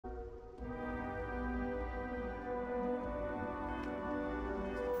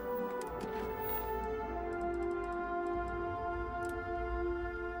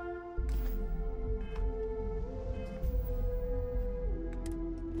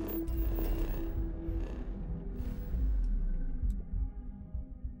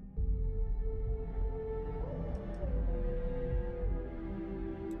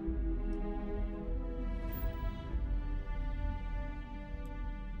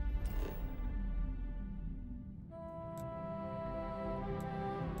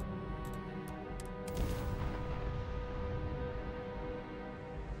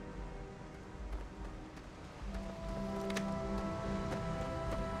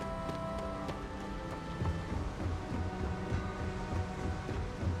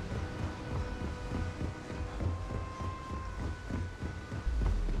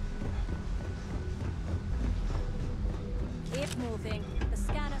thing. The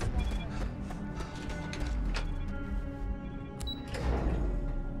scanners won't...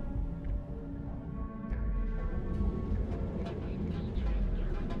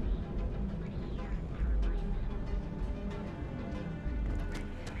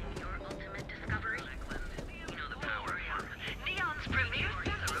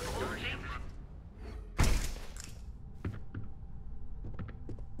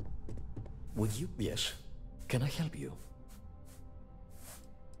 Would you? Yes. Can I help you?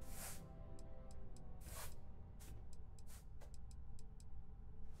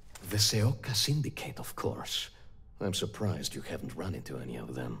 The Seoka Syndicate, of course. I'm surprised you haven't run into any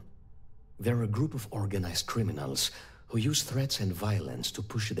of them. They're a group of organized criminals who use threats and violence to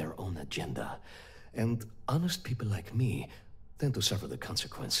push their own agenda. And honest people like me tend to suffer the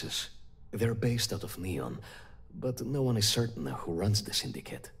consequences. They're based out of Neon, but no one is certain who runs the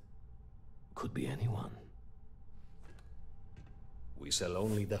syndicate. Could be anyone. We sell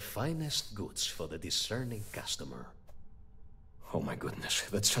only the finest goods for the discerning customer. Oh my goodness,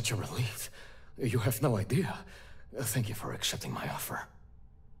 that's such a relief. You have no idea. Thank you for accepting my offer.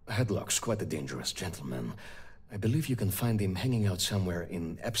 Headlock's quite a dangerous gentleman. I believe you can find him hanging out somewhere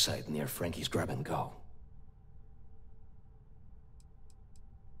in Epside near Frankie's Grab and Go.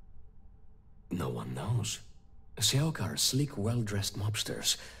 No one knows. Seoka are sleek, well-dressed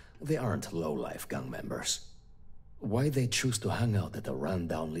mobsters. They aren't low-life gang members. Why they choose to hang out at a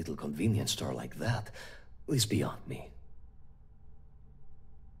run-down little convenience store like that is beyond me.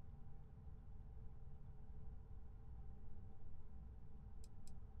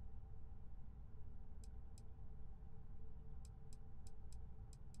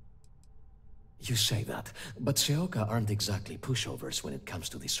 You say that, but Seoka aren't exactly pushovers when it comes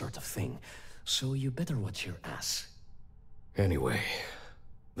to this sort of thing, so you better watch your ass. Anyway,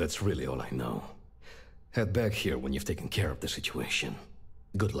 that's really all I know. Head back here when you've taken care of the situation.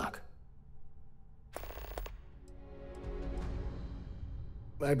 Good luck.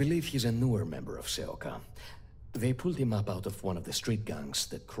 I believe he's a newer member of Seoka. They pulled him up out of one of the street gangs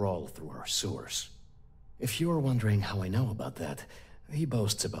that crawl through our sewers. If you're wondering how I know about that, he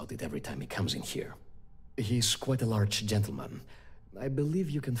boasts about it every time he comes in here. He's quite a large gentleman. I believe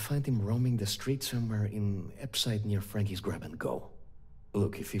you can find him roaming the street somewhere in Epside near Frankie's Grab and Go.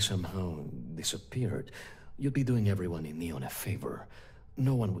 Look, if he somehow disappeared, you'd be doing everyone in Neon a favor.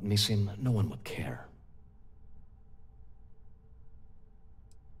 No one would miss him, no one would care.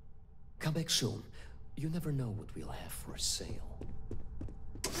 Come back soon. You never know what we'll have for sale.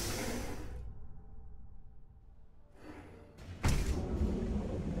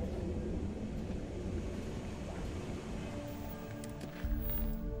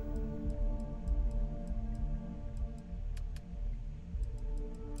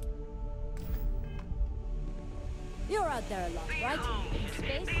 You're out there a lot, right? In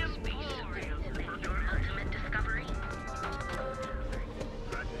space? Your ultimate discovery?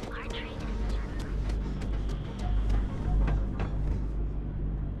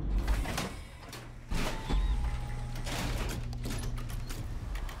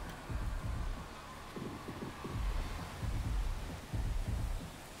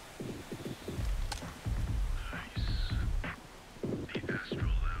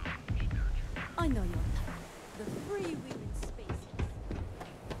 I know your type. The free women space.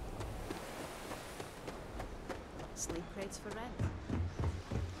 Sleep crates for rent.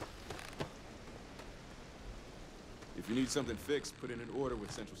 If you need something fixed, put in an order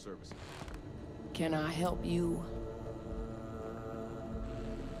with Central Services. Can I help you?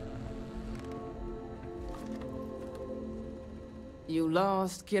 You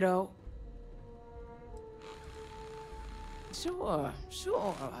lost, kiddo? Sure.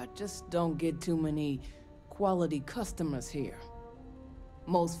 I just don't get too many quality customers here.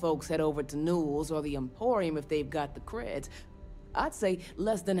 Most folks head over to Newell's or the Emporium if they've got the creds. I'd say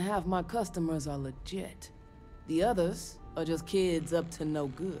less than half my customers are legit. The others are just kids up to no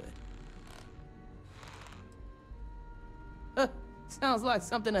good. Sounds like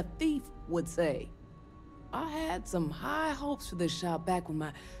something a thief would say. I had some high hopes for this shop back when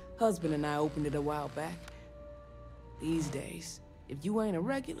my husband and I opened it a while back. These days, if you ain't a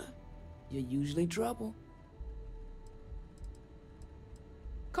regular, you're usually trouble.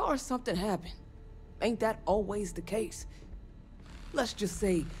 Course, something happened. Ain't that always the case? Let's just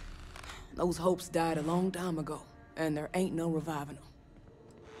say, those hopes died a long time ago, and there ain't no reviving them.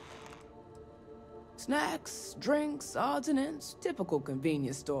 Snacks, drinks, odds and ends, typical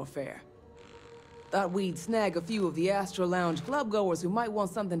convenience store fare. Thought we'd snag a few of the Astro Lounge clubgoers who might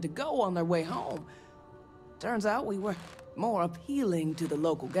want something to go on their way home. Turns out we were more appealing to the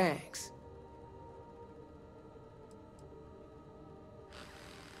local gangs.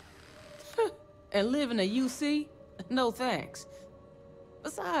 And live in a UC? No thanks.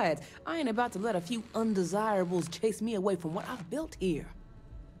 Besides, I ain't about to let a few undesirables chase me away from what I've built here.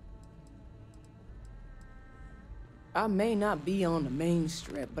 I may not be on the main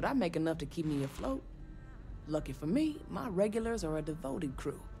strip, but I make enough to keep me afloat. Lucky for me, my regulars are a devoted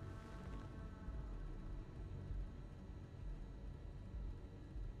crew.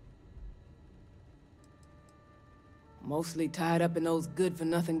 Mostly tied up in those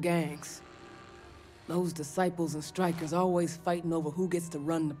good-for-nothing gangs. Those disciples and strikers always fighting over who gets to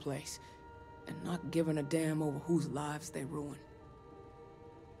run the place, and not giving a damn over whose lives they ruin.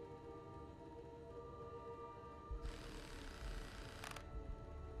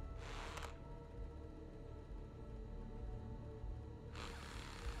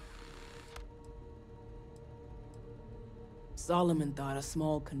 Solomon thought a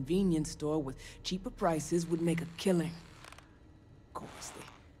small convenience store with cheaper prices would make a killing. Of course, the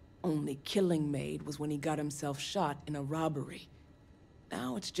only killing made was when he got himself shot in a robbery.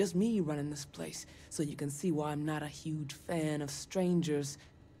 Now it's just me running this place, so you can see why I'm not a huge fan of strangers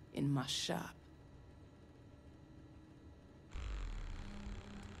in my shop.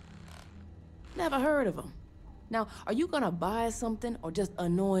 Never heard of him. Now, are you gonna buy something or just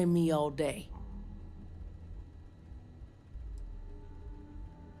annoy me all day?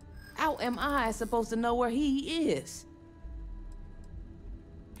 How am I supposed to know where he is?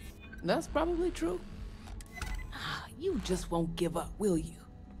 That's probably true. You just won't give up, will you?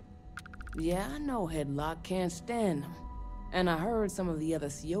 Yeah, I know Headlock can't stand him. And I heard some of the other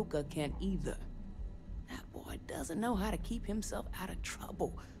Sioka can't either. That boy doesn't know how to keep himself out of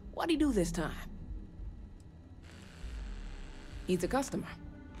trouble. What'd he do this time? He's a customer.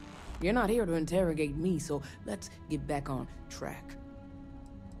 You're not here to interrogate me, so let's get back on track.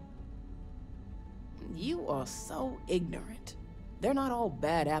 You are so ignorant. They're not all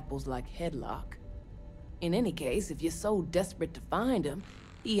bad apples like Headlock. In any case, if you're so desperate to find him,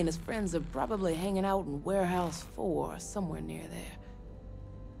 he and his friends are probably hanging out in Warehouse 4 or somewhere near there.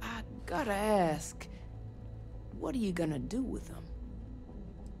 I gotta ask, what are you gonna do with him?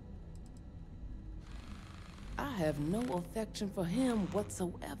 I have no affection for him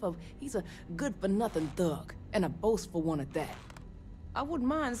whatsoever. He's a good-for-nothing thug, and a boastful one at that. I wouldn't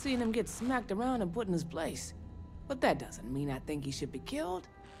mind seeing him get smacked around and put in his place. But that doesn't mean I think he should be killed.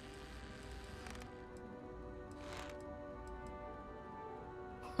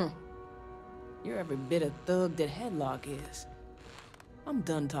 You're every bit a thug that Headlock is. I'm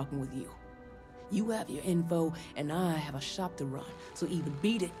done talking with you. You have your info, and I have a shop to run, so either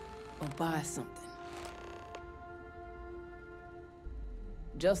beat it or buy something.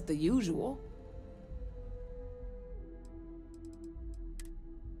 Just the usual.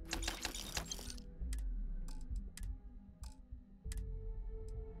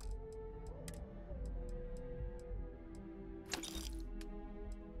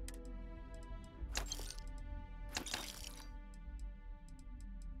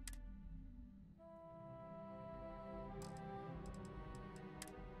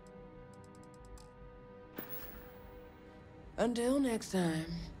 Until next time.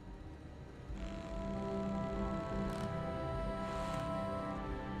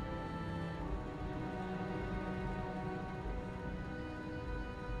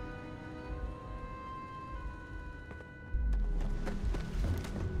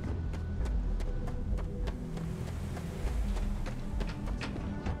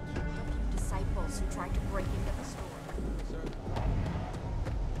 Disciples who tried to break into the store.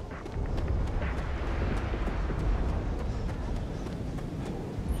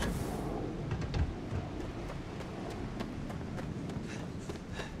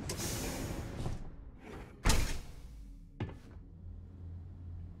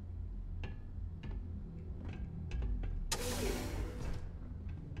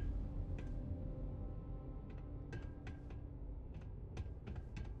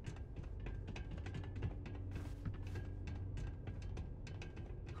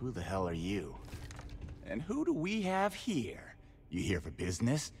 Who the hell are you? And who do we have here? You here for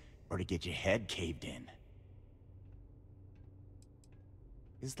business, or to get your head caved in?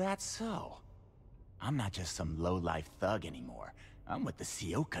 Is that so? I'm not just some low-life thug anymore. I'm with the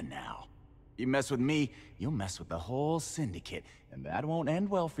Sioka now. You mess with me, you'll mess with the whole syndicate, and that won't end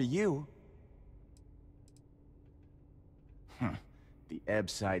well for you. The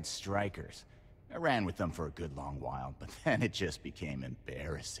Ebbside Strikers. I ran with them for a good long while, but then it just became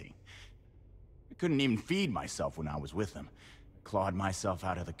embarrassing. I couldn't even feed myself when I was with them. I clawed myself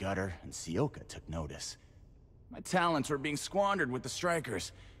out of the gutter, and Sioka took notice. My talents were being squandered with the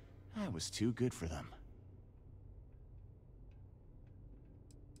Strikers. I was too good for them.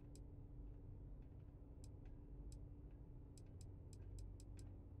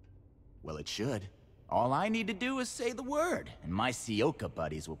 Well, it should. All I need to do is say the word, and my Sioka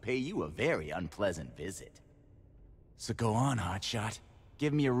buddies will pay you a very unpleasant visit. So go on, hotshot.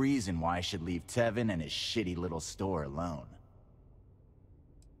 Give me a reason why I should leave Tevin and his shitty little store alone.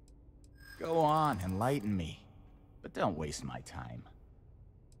 Go on, enlighten me. But don't waste my time.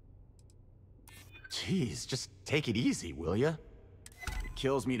 Jeez, just take it easy, will ya? It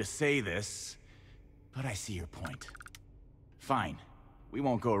kills me to say this, but I see your point. Fine. We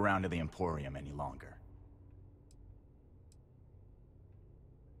won't go around to the Emporium any longer.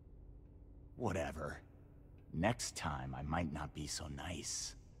 Whatever. Next time, I might not be so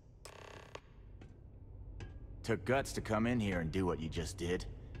nice. Took guts to come in here and do what you just did.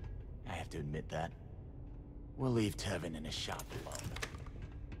 I have to admit that. We'll leave Tevin in his shop alone.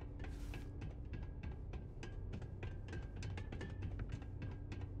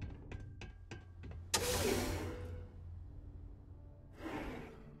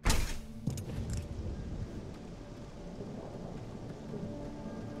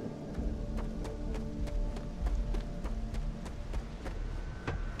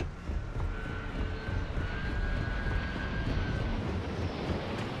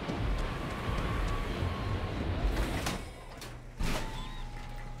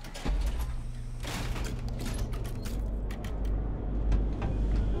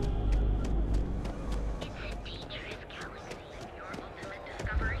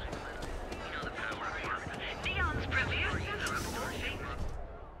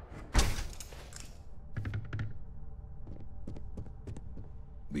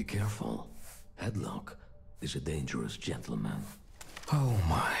 Be careful. Headlock is a dangerous gentleman. Oh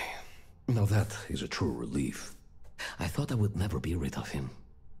my. Now that is a true relief. I thought I would never be rid of him.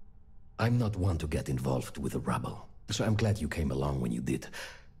 I'm not one to get involved with the rabble, so I'm glad you came along when you did.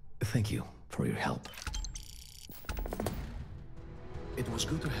 Thank you for your help. It was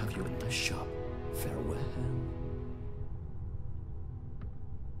good to have you in my shop. Farewell.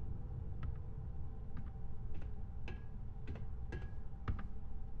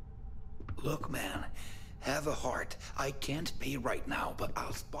 Look, man, have a heart. I can't pay right now, but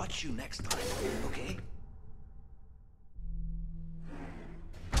I'll spot you next time, okay?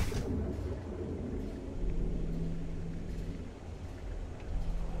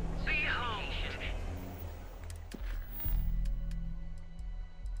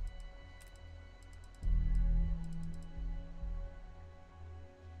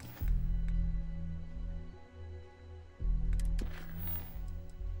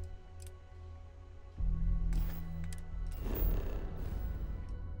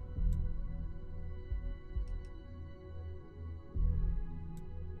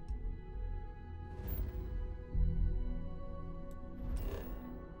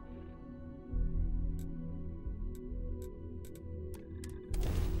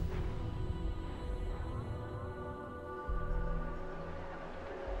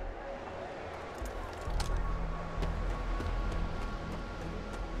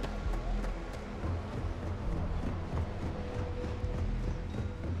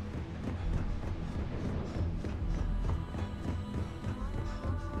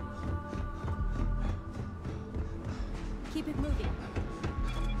 Keep it moving.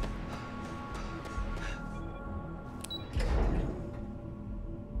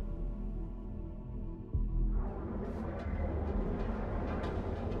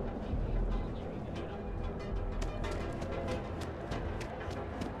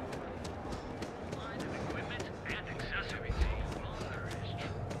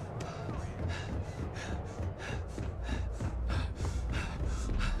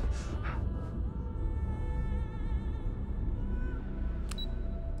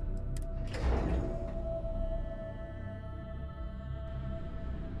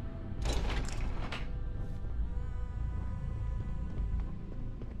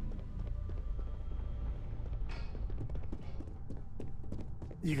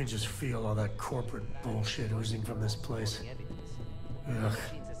 You can just feel all that corporate bullshit oozing from this place. Ugh.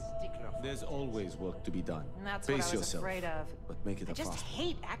 There's always work to be done. That's Pace what I was yourself, afraid of. but make it I a just fast one.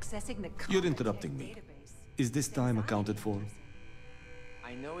 hate accessing the You're interrupting me. database. Is this time accounted for?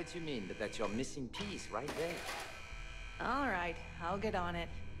 I know what you mean, but that's your missing piece right there. All right, I'll get on it.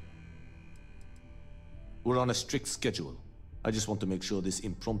 We're on a strict schedule. I just want to make sure this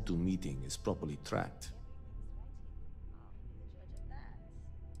impromptu meeting is properly tracked.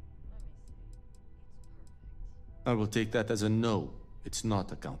 I will take that as a no. It's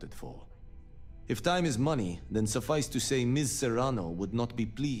not accounted for. If time is money, then suffice to say Ms. Serrano would not be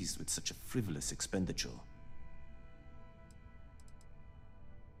pleased with such a frivolous expenditure.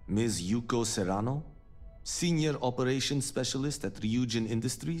 Ms. Yuko Serrano? Senior Operations Specialist at Ryujin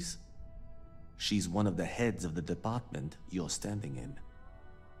Industries? she's one of the heads of the department you're standing in.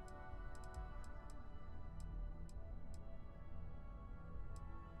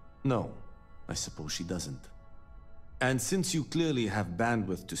 No, I suppose she doesn't. And since you clearly have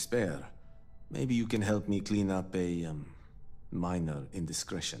bandwidth to spare, maybe you can help me clean up a, minor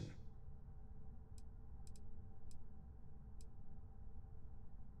indiscretion.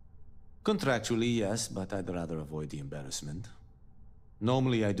 Contractually, yes, but I'd rather avoid the embarrassment.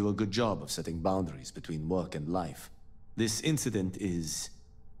 Normally, I do a good job of setting boundaries between work and life. This incident is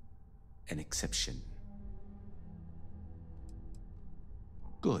an exception.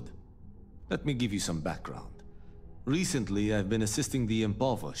 Good. Let me give you some background. Recently, I've been assisting the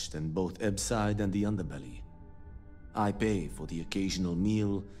impoverished in both Ebside and the Underbelly. I pay for the occasional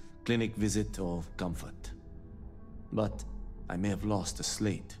meal, clinic visit, or comfort. But I may have lost a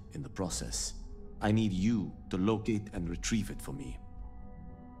slate in the process. I need you to locate and retrieve it for me.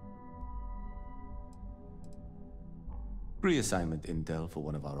 Pre-assignment intel for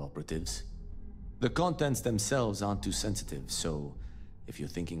one of our operatives. The contents themselves aren't too sensitive, so if you're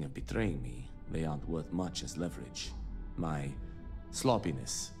thinking of betraying me, they aren't worth much as leverage. My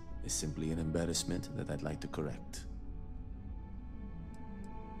sloppiness is simply an embarrassment that I'd like to correct.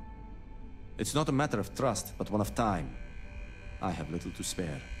 It's not a matter of trust, but one of time. I have little to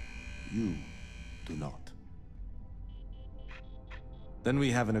spare. You do not. Then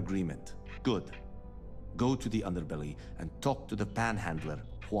we have an agreement. Good. Go to the Underbelly and talk to the panhandler,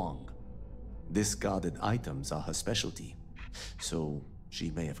 Huang. Discarded items are her specialty, so she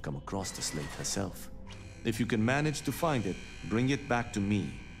may have come across the slate herself. If you can manage to find it, bring it back to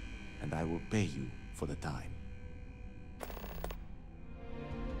me, and I will pay you for the time.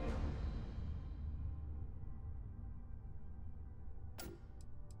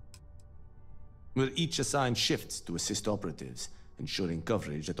 We're each assigned shifts to assist operatives, ensuring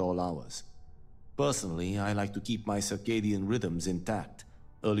coverage at all hours. Personally, I like to keep my circadian rhythms intact.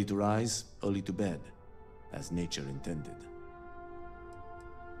 Early to rise, early to bed, as nature intended.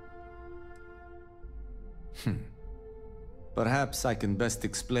 Perhaps I can best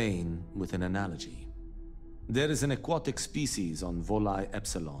explain with an analogy. There is an aquatic species on Volai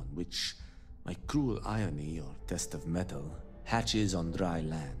Epsilon, which, by cruel irony or test of metal, hatches on dry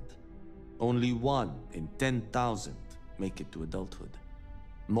land. Only 1 in 10,000 make it to adulthood.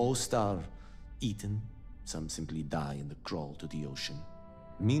 Most are eaten, some simply die in the crawl to the ocean.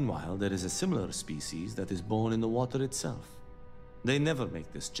 Meanwhile, there is a similar species that is born in the water itself. They never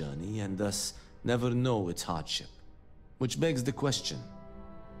make this journey and thus never know its hardship. Which begs the question,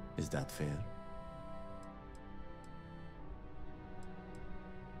 is that fair?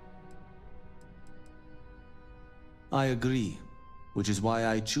 I agree, which is why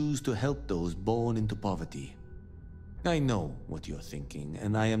I choose to help those born into poverty. I know what you're thinking,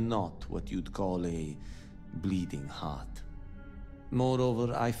 and I am not what you'd call a bleeding heart.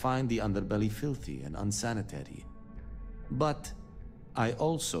 Moreover, I find the Underbelly filthy and unsanitary. But I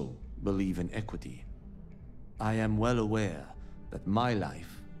also believe in equity. I am well aware that my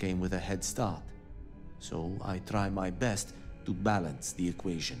life came with a head start, so I try my best to balance the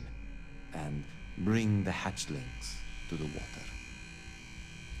equation and bring the hatchlings to the water.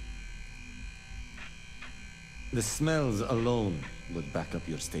 The smells alone would back up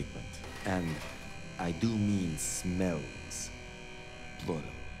your statement, and I do mean smells, plural.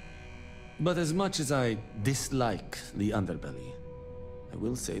 But as much as I dislike the Underbelly, I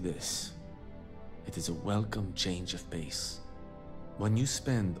will say this. It is a welcome change of pace. When you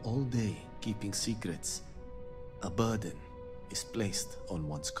spend all day keeping secrets, a burden is placed on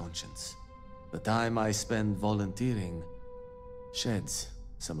one's conscience. The time I spend volunteering sheds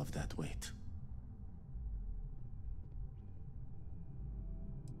some of that weight.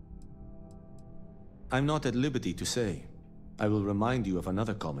 I'm not at liberty to say. I will remind you of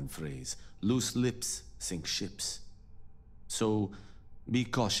another common phrase, loose lips sink ships. So, be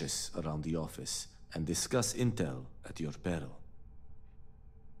cautious around the office and discuss intel at your peril.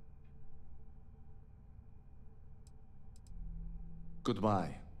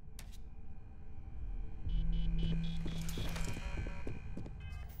 Goodbye.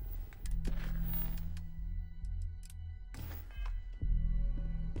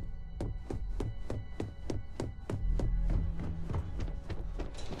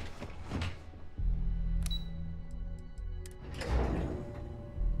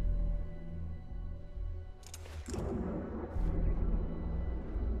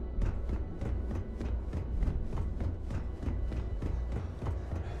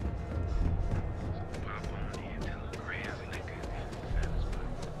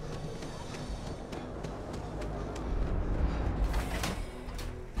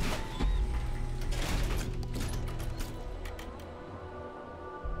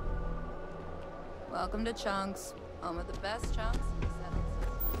 Welcome to Chunks, home of the best chunks.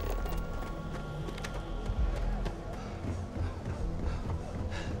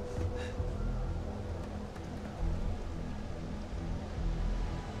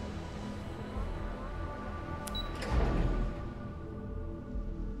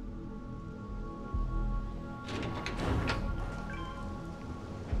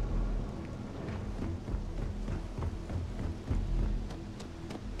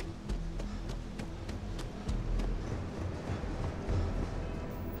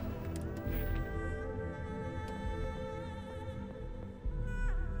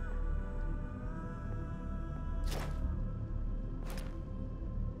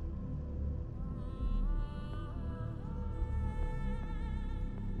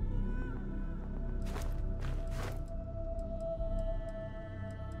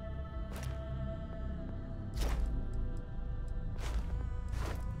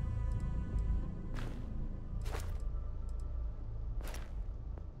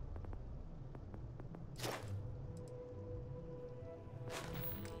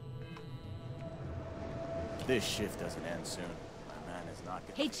 This shift doesn't end soon. My man is not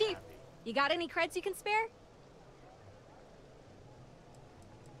gonna Hey, be Chief, happy. you got any creds you can spare?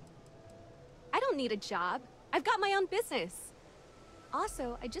 I don't need a job. I've got my own business.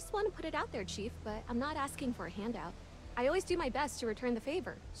 Also, I just want to put it out there, Chief, but I'm not asking for a handout. I always do my best to return the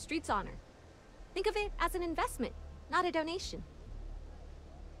favor. Street's honor. Think of it as an investment, not a donation.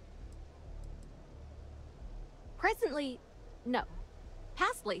 Presently, no.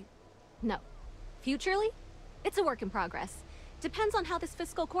 Pastly, no. Futurely? It's a work in progress. Depends on how this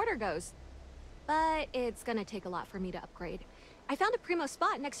fiscal quarter goes. But it's gonna take a lot for me to upgrade. I found a primo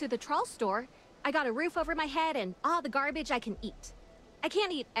spot next to the trawl store. I got a roof over my head and all the garbage I can eat. I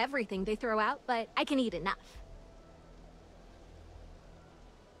can't eat everything they throw out, but I can eat enough.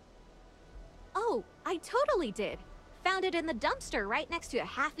 Oh, I totally did. Found it in the dumpster right next to a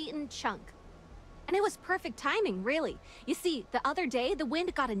half-eaten chunk. And it was perfect timing, really. You see, the other day, the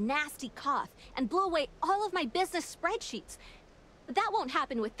wind got a nasty cough and blew away all of my business spreadsheets. But that won't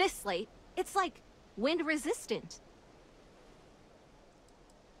happen with this slate. It's like wind-resistant.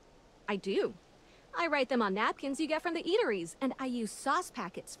 I do. I write them on napkins you get from the eateries, and I use sauce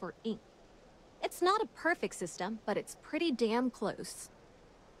packets for ink. It's not a perfect system, but it's pretty damn close.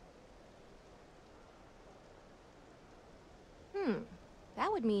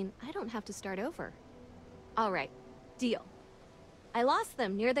 That would mean I don't have to start over. All right, deal. I lost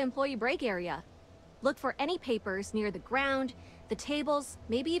them near the employee break area. Look for any papers near the ground, the tables,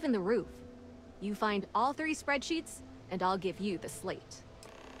 maybe even the roof. You find all 3 spreadsheets, and I'll give you the slate.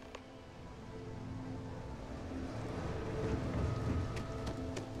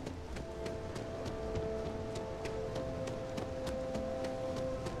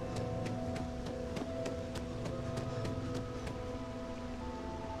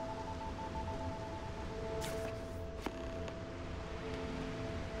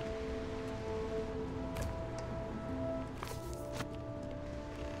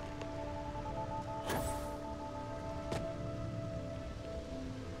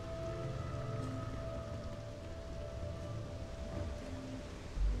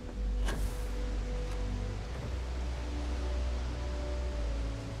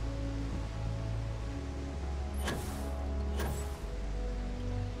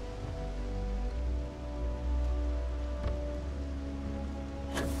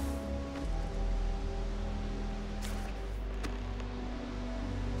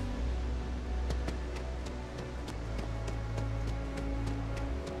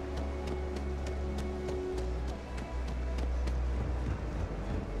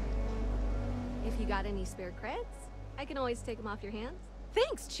 Got any spare creds? I can always take them off your hands.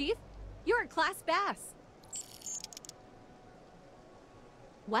 Thanks, Chief! You're a class bass.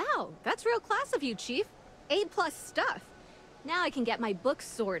 Wow, that's real class of you, Chief. A+ stuff. Now I can get my books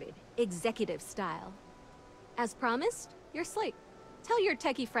sorted, executive style. As promised, your slate. Tell your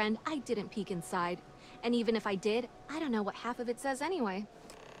techie friend I didn't peek inside. And even if I did, I don't know what half of it says anyway.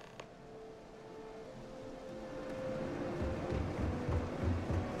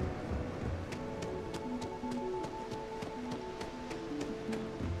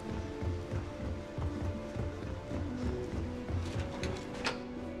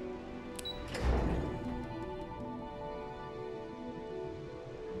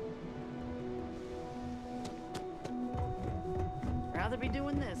 Rather be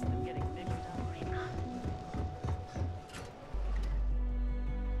doing this than getting mixed up. Pick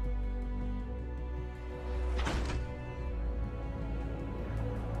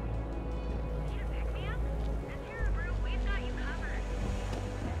me up? This here room, we've got you covered.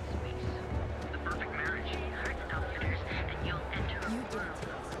 Space. The perfect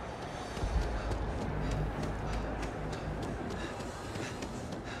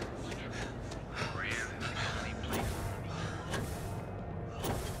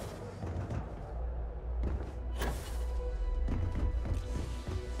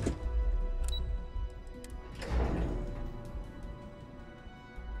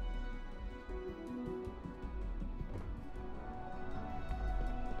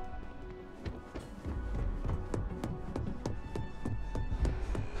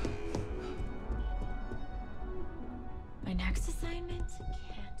next assignment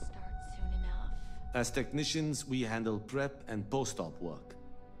can't start soon enough. As technicians, we handle prep and post-op work.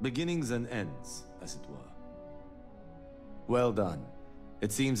 Beginnings and ends, as it were. Well done.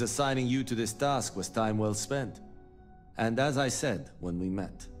 It seems assigning you to this task was time well spent. And as I said when we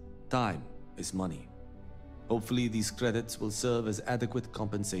met, time is money. Hopefully these credits will serve as adequate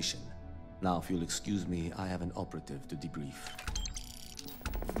compensation. Now, if you'll excuse me, I have an operative to debrief.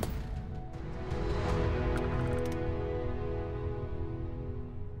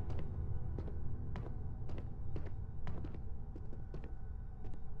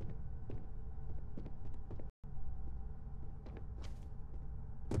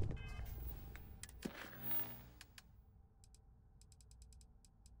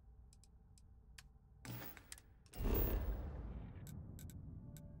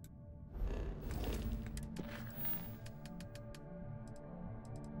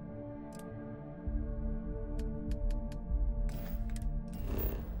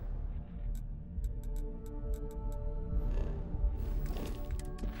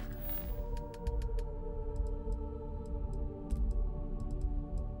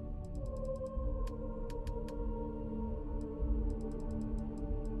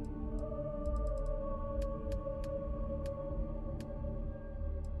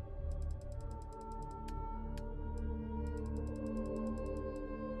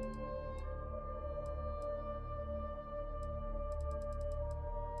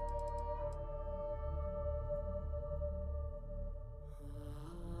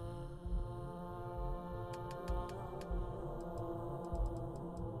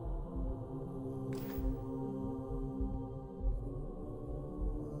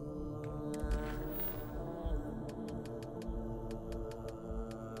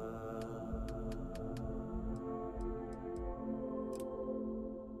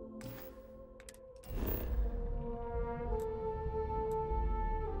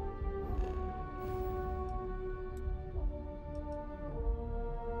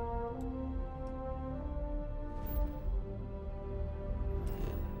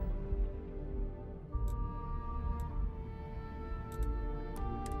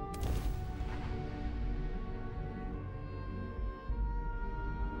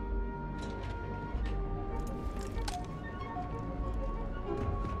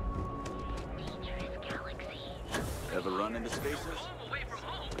 Ever run into spaces?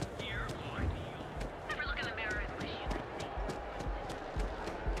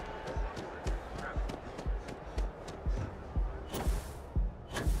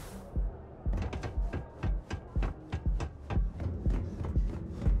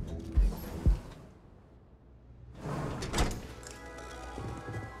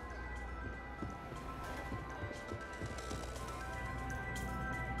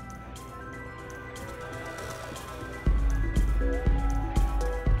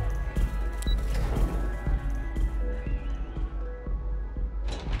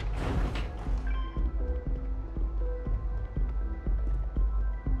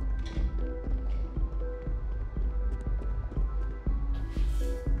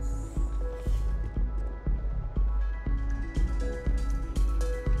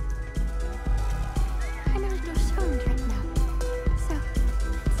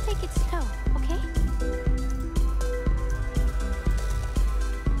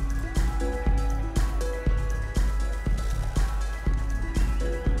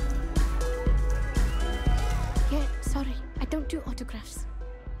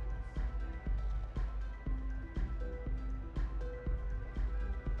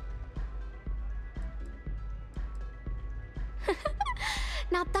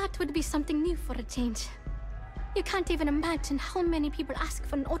 Now that would be something new for a change. You can't even imagine how many people ask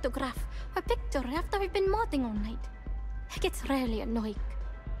for an autograph or picture after we've been modding all night. It gets really annoying.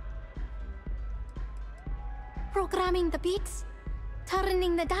 Programming the beats?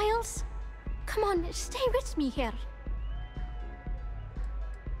 Turning the dials? Come on, stay with me here.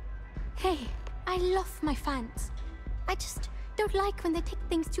 Hey, I love my fans. I just don't like when they take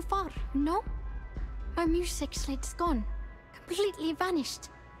things too far, you know? My music slate's gone. Completely vanished.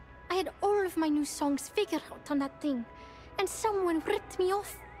 I had all of my new songs figured out on that thing, and someone ripped me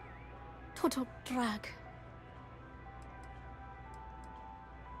off. Total drag.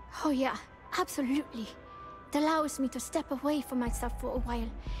 Oh yeah, absolutely. It allows me to step away from myself for a while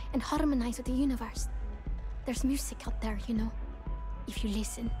and harmonize with the universe. There's music out there, you know, if you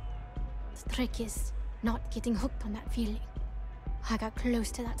listen. The trick is not getting hooked on that feeling. I got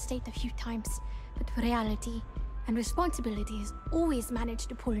close to that state a few times, but reality and responsibilities always managed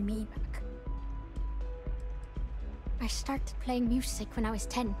to pull me back. I started playing music when I was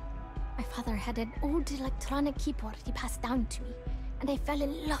 10. My father had an old electronic keyboard he passed down to me, and I fell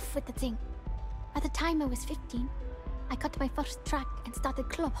in love with the thing. By the time I was 15, I got my first track and started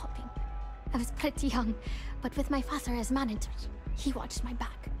club hopping. I was pretty young, but with my father as manager, he watched my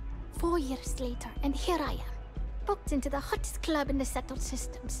back. 4 years later, and here I am, booked into the hottest club in the settled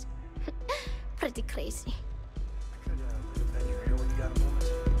systems. Pretty crazy. Could bend your ear when you got a moment.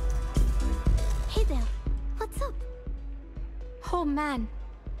 Hey there, what's up? Oh man,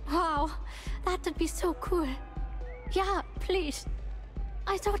 wow, that would be so cool. Yeah, please.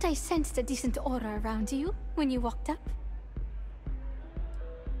 I thought I sensed a decent aura around you when you walked up.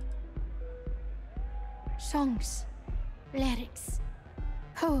 Songs, lyrics,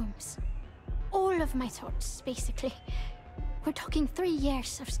 poems, all of my thoughts, basically. We're talking 3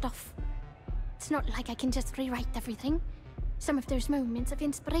 years of stuff. It's not like I can just rewrite everything. Some of those moments of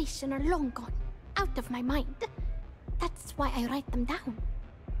inspiration are long gone, out of my mind. That's why I write them down.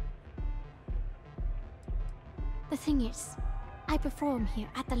 The thing is, I perform here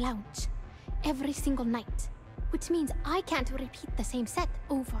at the lounge every single night, which means I can't repeat the same set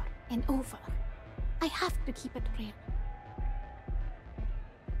over and over. I have to keep it real.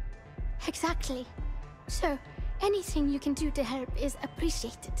 Exactly. So, anything you can do to help is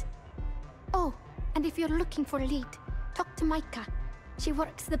appreciated. Oh, and if you're looking for a lead, talk to Micah. She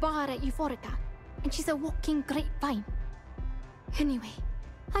works the bar at Euphorica, and she's a walking grapevine. Anyway,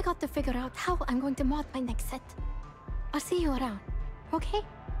 I got to figure out how I'm going to mod my next set. I'll see you around, okay?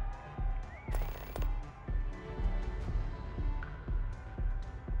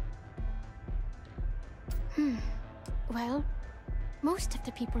 Well, most of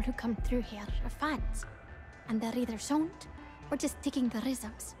the people who come through here are fans, and they're either zoned or just digging the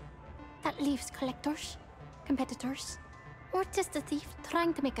rhythms. That leaves collectors, competitors, or just a thief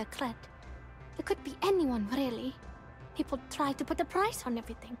trying to make a cred. It could be anyone, really. People try to put a price on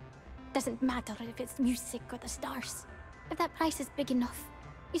everything. Doesn't matter if it's music or the stars. If that price is big enough,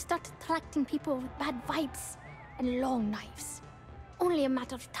 you start attracting people with bad vibes and long knives. Only a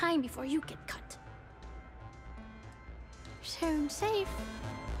matter of time before you get cut. Sound safe.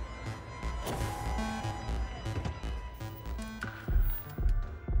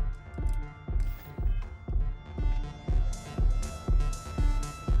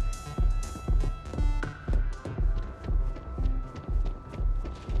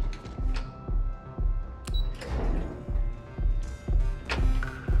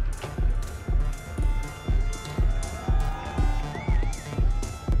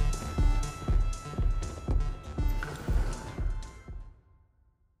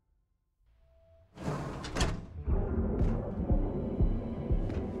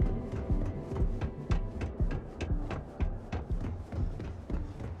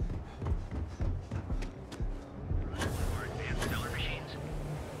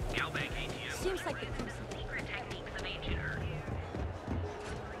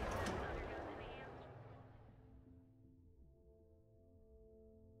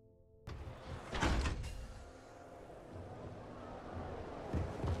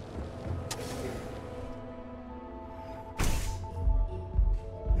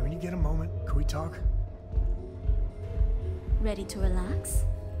 Get a moment? Can we talk? Ready to relax?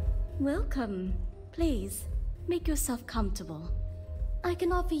 Welcome. Please, make yourself comfortable. I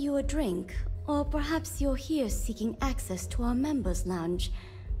can offer you a drink, or perhaps you're here seeking access to our members' lounge,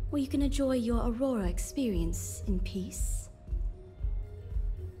 where you can enjoy your Aurora experience in peace.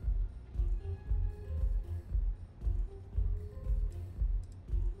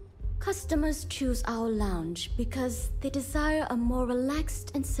 Customers choose our lounge because they desire a more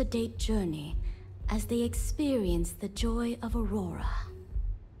relaxed and sedate journey as they experience the joy of Aurora.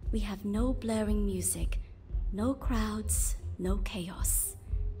 We have no blaring music, no crowds, no chaos.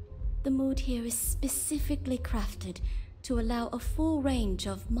 The mood here is specifically crafted to allow a full range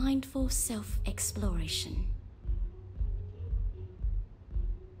of mindful self-exploration.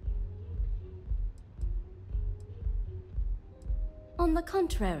 On the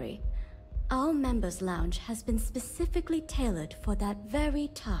contrary, our members' lounge has been specifically tailored for that very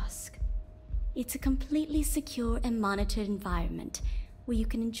task. It's a completely secure and monitored environment where you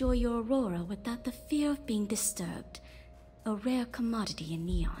can enjoy your Aurora without the fear of being disturbed, a rare commodity in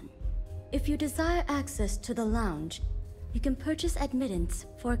Neon. If you desire access to the lounge, you can purchase admittance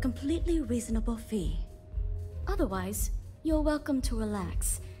for a completely reasonable fee. Otherwise, you're welcome to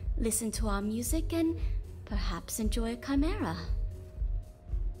relax, listen to our music, and perhaps enjoy a chimera.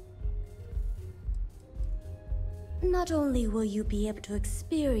 Not only will you be able to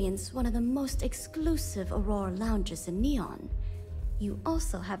experience one of the most exclusive Aurora lounges in Neon, you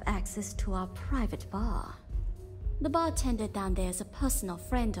also have access to our private bar. The bartender down there is a personal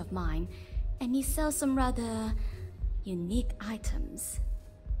friend of mine, and he sells some rather unique items.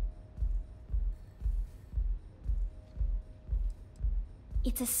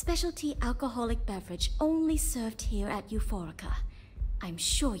 It's a specialty alcoholic beverage only served here at Euphorica. I'm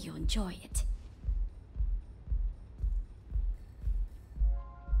sure you'll enjoy it.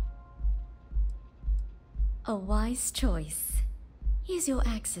 A wise choice. Here's your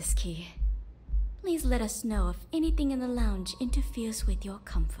access key. Please let us know if anything in the lounge interferes with your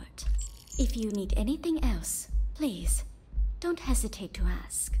comfort. If you need anything else, please, don't hesitate to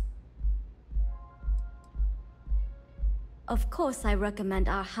ask. Of course, I recommend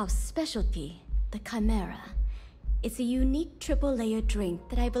our house specialty, the Chimera. It's a unique triple-layer drink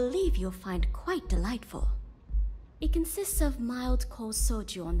that I believe you'll find quite delightful. It consists of mild cold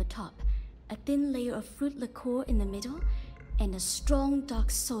soju on the top, a thin layer of fruit liqueur in the middle, and a strong dark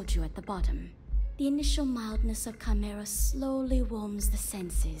soju at the bottom. The initial mildness of Chimera slowly warms the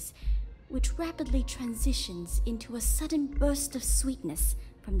senses, which rapidly transitions into a sudden burst of sweetness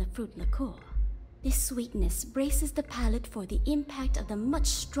from the fruit liqueur. This sweetness braces the palate for the impact of the much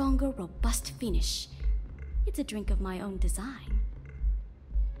stronger, robust finish. It's a drink of my own design.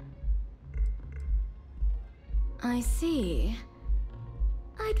 I see.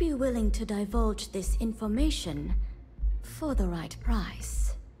 I'd be willing to divulge this information for the right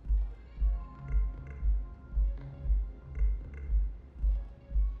price.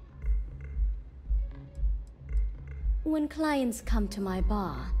 When clients come to my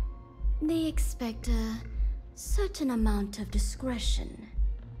bar, they expect a certain amount of discretion.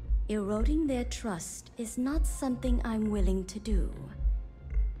 Eroding their trust is not something I'm willing to do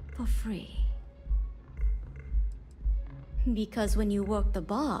for free. Because when you work the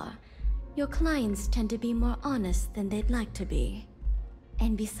bar, your clients tend to be more honest than they'd like to be.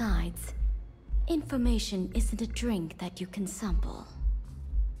 And besides, information isn't a drink that you can sample.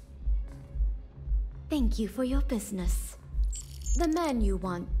 Thank you for your business. The man you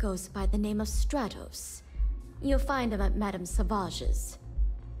want goes by the name of Stratos. You'll find him at Madame Sauvage's.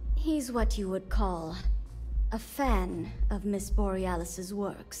 He's what you would call a fan of Miss Borealis's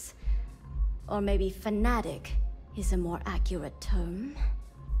works. Or maybe fanatic is a more accurate term.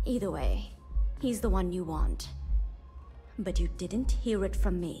 Either way, he's the one you want. But you didn't hear it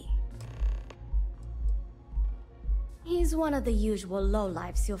from me. He's one of the usual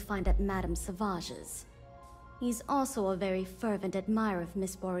lowlifes you'll find at Madame Sauvage's. He's also a very fervent admirer of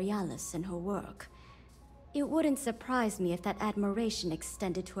Miss Borealis and her work. It wouldn't surprise me if that admiration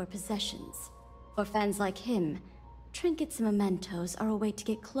extended to her possessions. For fans like him, trinkets and mementos are a way to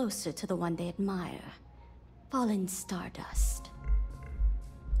get closer to the one they admire. Fallen stardust.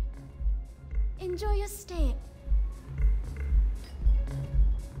 Enjoy your stay.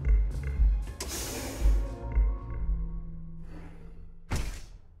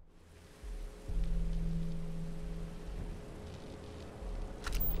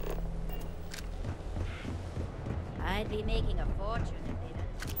 I'd be making a fortune if they didn't.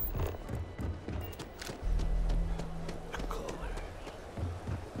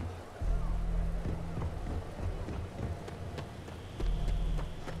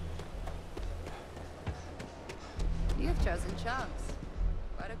 You've chosen Chunks.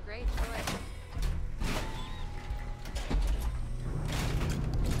 What a great choice.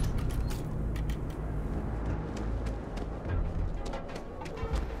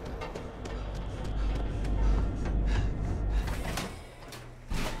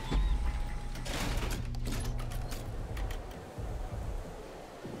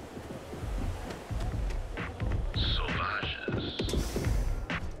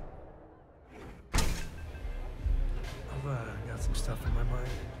 Got some stuff in my mind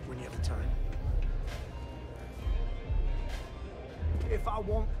when you have the time. If I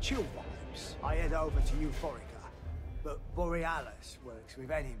want chill vibes, I head over to Euphorica. But Borealis works with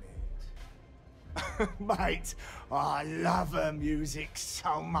any mood. Mate, I love her music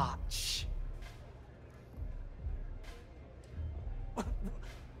so much.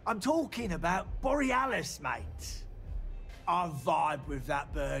 I'm talking about Borealis, mate. I vibe with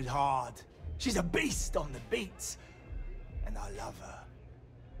that bird hard. She's a beast on the beats. And I love her.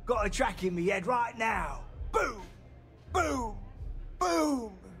 Got a track in me head right now. Boom! Boom!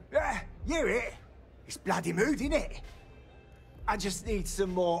 Boom! Yeah, hear it? It's bloody mood, innit? I just need some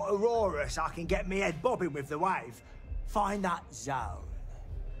more Aurora so I can get me head bobbing with the wave. Find that zone.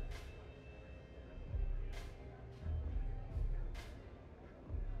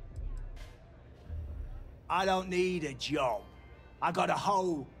 I don't need a job. I got a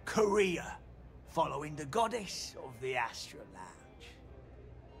whole career following the goddess of the Astral Lounge.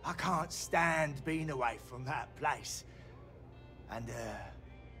 I can't stand being away from that place. And,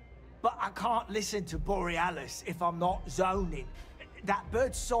 but I can't listen to Borealis if I'm not zoning. That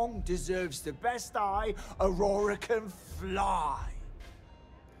bird's song deserves the best eye Aurora can fly.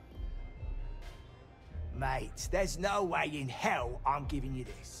 Mate, there's no way in hell I'm giving you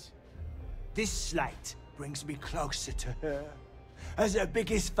this. This slate brings me closer to her. As her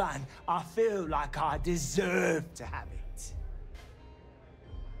biggest fan, I feel like I deserve to have it.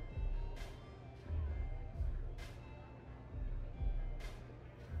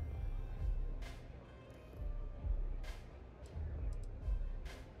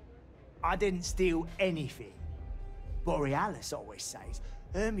 I didn't steal anything. Borealis always says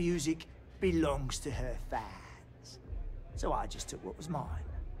her music belongs to her fans. So I just took what was mine.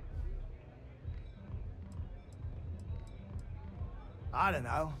 I don't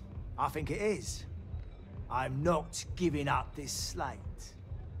know. I think it is. I'm not giving up this slate.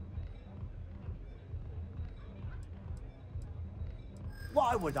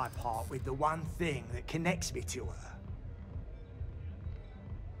 Why would I part with the one thing that connects me to her?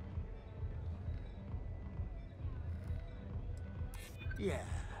 Yeah,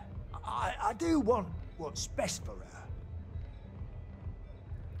 I do want what's best for her.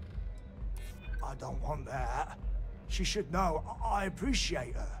 I don't want that. She should know I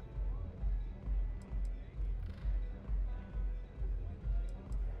appreciate her.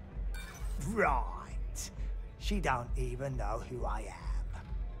 Right. She don't even know who I am.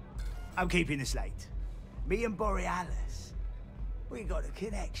 I'm keeping the slate. Me and Borealis, we got a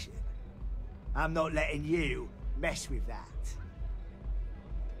connection. I'm not letting you mess with that.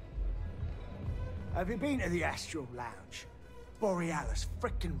 Have you been to the Astral Lounge? Borealis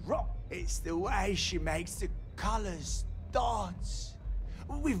frickin' rock. It's the way she makes the colours dance.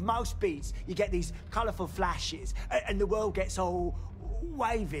 With most beats, you get these colourful flashes, and the world gets all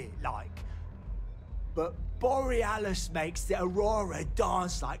wavy like. But Borealis makes the Aurora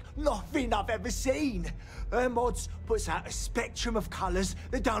dance like nothing I've ever seen. Her mods puts out a spectrum of colours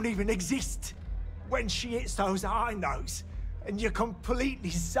that don't even exist. When she hits those high notes, and you're completely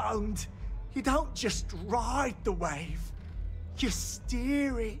zoned, you don't just ride the wave, you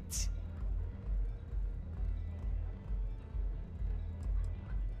steer it.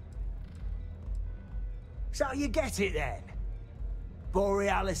 So you get it then?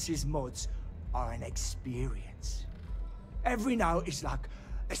 Borealis's mods are an experience. Every note is like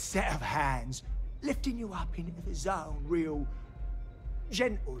a set of hands lifting you up into the zone, real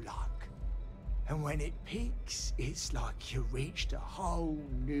gentle-like. And when it peaks, it's like you reached a whole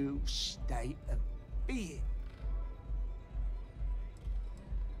new state of being.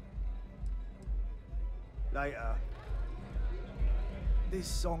 Later. This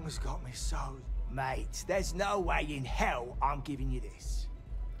song's got me so... Mate, there's no way in hell I'm giving you this.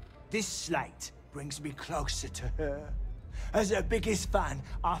 This slate brings me closer to her. As her biggest fan,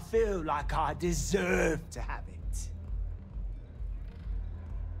 I feel like I deserve to have it.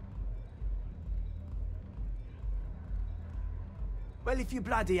 Well, if you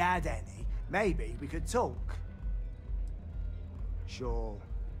bloody had any, maybe we could talk. Sure.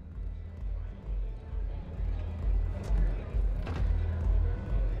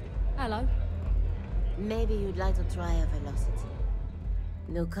 Hello. Maybe you'd like to try a velocity.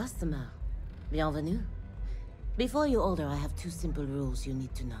 New customer. Bienvenue. Before you order, I have 2 simple rules you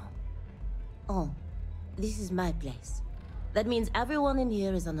need to know. Oh, this is my place. That means everyone in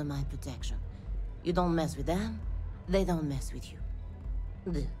here is under my protection. You don't mess with them, they don't mess with you.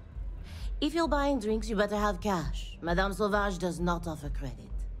 Deux. If you're buying drinks, you better have cash. Madame Sauvage does not offer credit.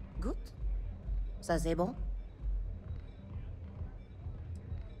 Good? Ça c'est bon?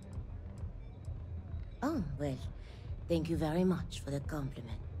 Oh, well, thank you very much for the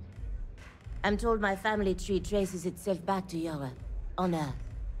compliment. I'm told my family tree traces itself back to Europe, on Earth.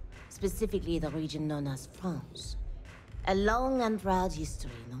 Specifically the region known as France. A long and proud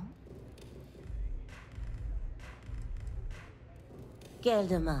history, no? Quel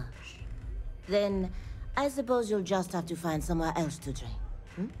dommage. Then, I suppose you'll just have to find somewhere else to drink,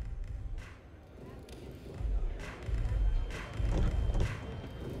 hmm?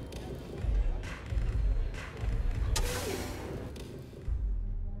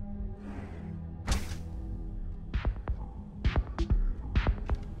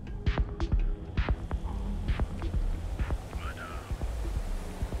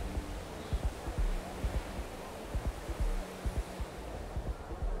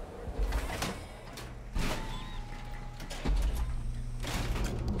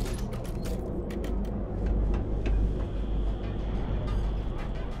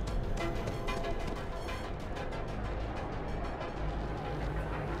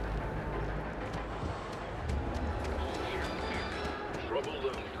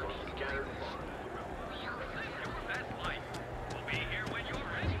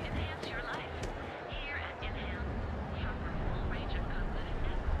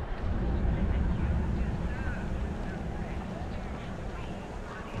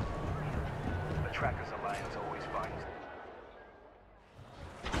 Trackers Alliance always finds.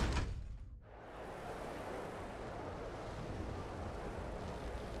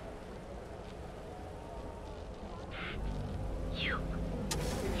 You.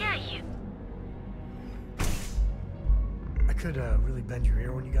 Yeah, you. I could really bend your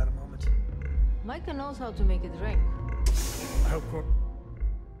ear when you got a moment. Micah knows how to make a drink. I hope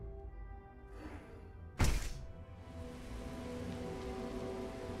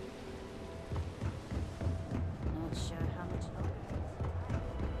Not sure how much longer.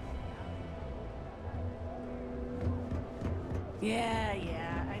 Yeah,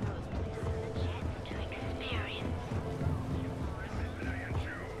 I know this place. A chance to experience.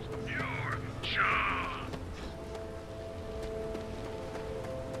 Your job.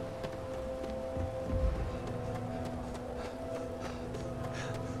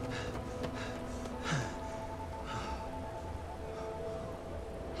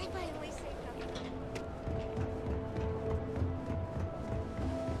 I finally saved up.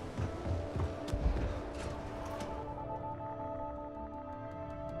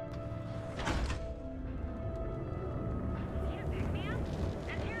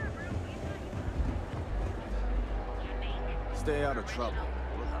 Stay out of trouble.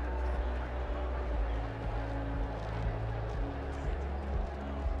 We'll have it.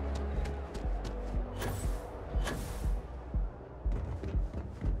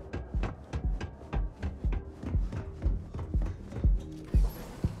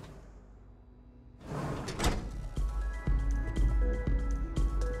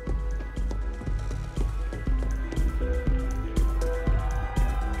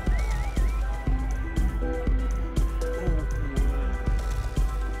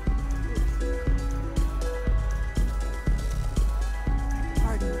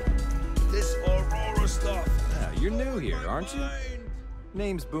 You're new here, aren't you?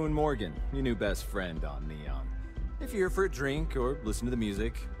 Name's Boone Morgan, your new best friend on Neon. If you're here for a drink or listen to the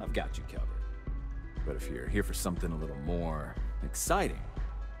music, I've got you covered. But if you're here for something a little more exciting,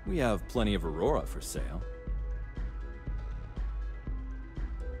 we have plenty of Aurora for sale.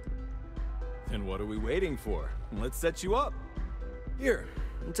 Then what are we waiting for? Let's set you up. Here,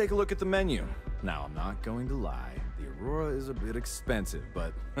 take a look at the menu. Now, I'm not going to lie, the Aurora is a bit expensive,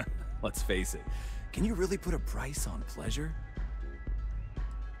 but let's face it, can you really put a price on pleasure?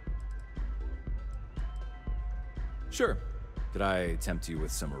 Sure. Did I tempt you with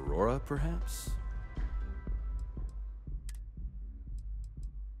some Aurora, perhaps?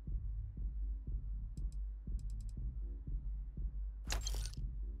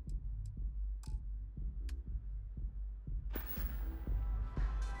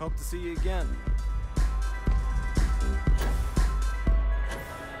 Hope to see you again.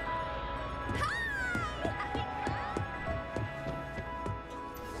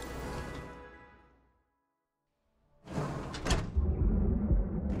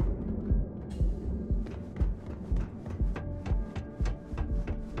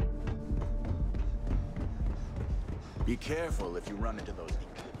 Be careful if you run into those.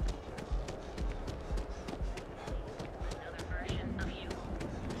 Another version of you.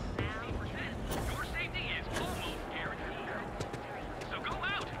 Now, your safety is almost guaranteed. So go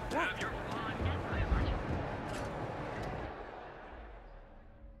out. Have your fun.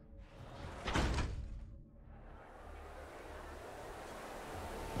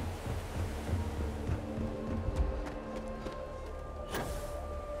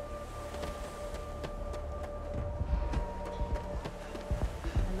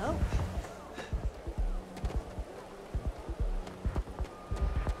 Hello?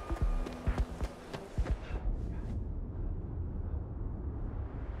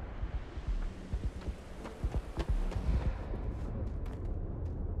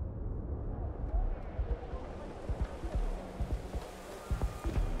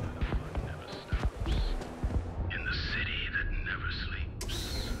 In the city that never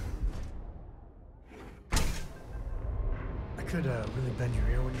sleeps. I could really bend your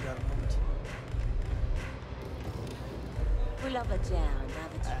ear when you got a moment. We love a jam,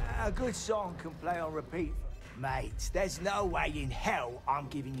 haven't you? A good song can play on repeat. Mate, there's no way in hell I'm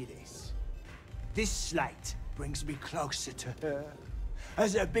giving you this. This slate brings me closer to her.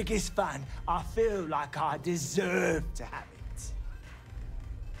 As her biggest fan, I feel like I deserve to have it.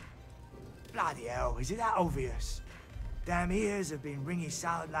 Bloody hell, is it that obvious? Damn ears have been ringing so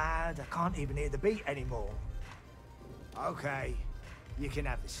loud I can't even hear the beat anymore. Okay, you can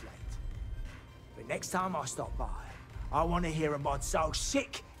have the slate. But next time I stop by, I want to hear a mod so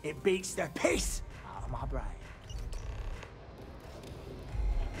sick it beats the piss out of my brain.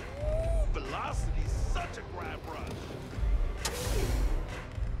 Velocity's such a grab rush.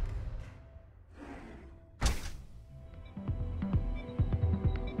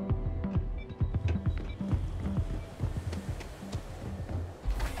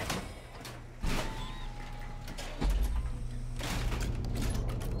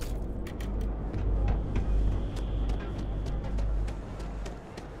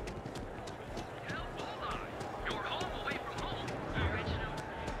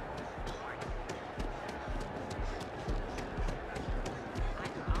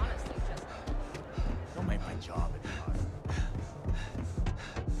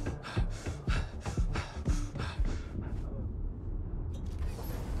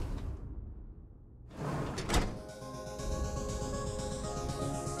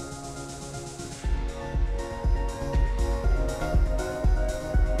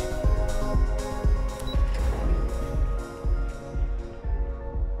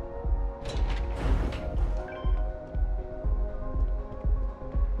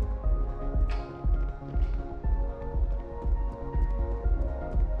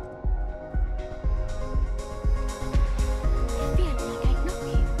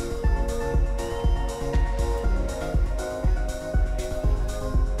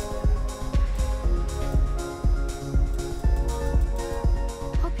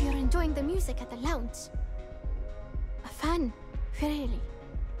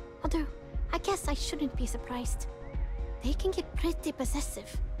 I shouldn't be surprised. They can get pretty possessive.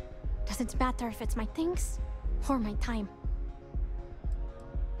 Doesn't matter if it's my things or my time.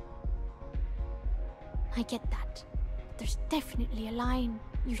 I get that. There's definitely a line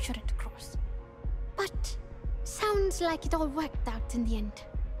you shouldn't cross. But sounds like it all worked out in the end.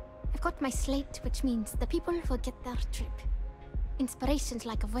 I've got my slate, which means the people will get their trip. Inspiration's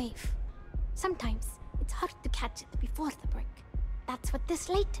like a wave. Sometimes it's hard to catch it before the break. That's what this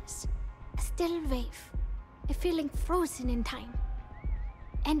slate is. A still wave. A feeling frozen in time.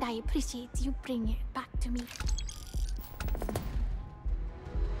 And I appreciate you bringing it back to me.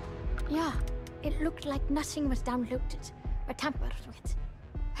 Yeah, it looked like nothing was downloaded or tampered with.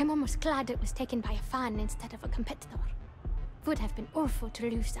 I'm almost glad it was taken by a fan instead of a competitor. Would have been awful to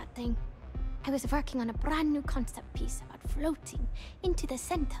lose that thing. I was working on a brand new concept piece about floating into the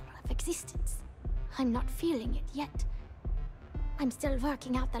center of existence. I'm not feeling it yet. I'm still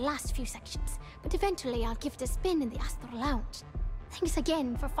working out the last few sections, but eventually I'll give it a spin in the Astral Lounge. Thanks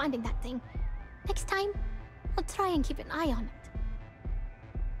again for finding that thing. Next time, I'll try and keep an eye on it.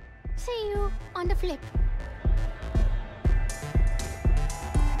 See you on the flip.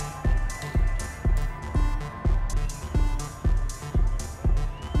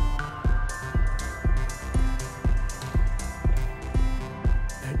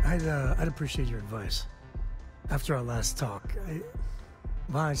 I'd appreciate your advice. After our last talk,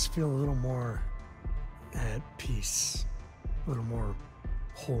 I just feel a little more at peace, a little more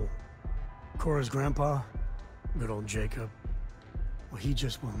whole. Cora's grandpa, good old Jacob, well, he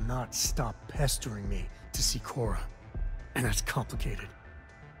just will not stop pestering me to see Cora, and that's complicated.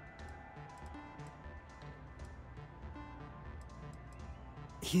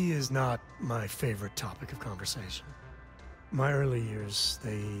 He is not my favorite topic of conversation. My early years,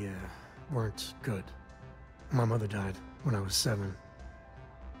 they weren't good. My mother died when I was 7.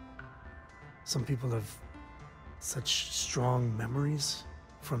 Some people have such strong memories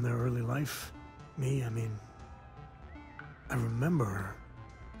from their early life. Me, I mean, I remember her.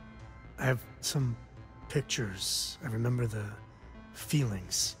 I have some pictures. I remember the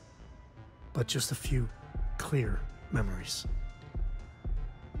feelings, but just a few clear memories.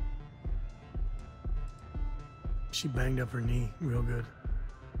 She banged up her knee real good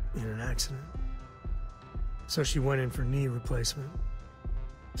in an accident. So she went in for knee replacement.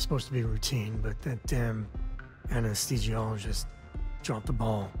 Supposed to be routine, but that damn anesthesiologist dropped the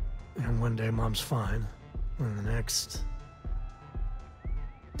ball. And one day Mom's fine, and the next,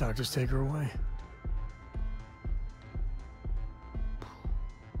 doctors take her away.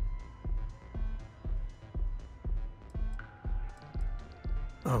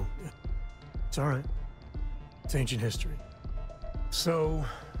 Oh, it's all right. It's ancient history. So,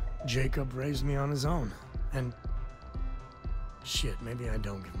 Jacob raised me on his own, and shit, maybe I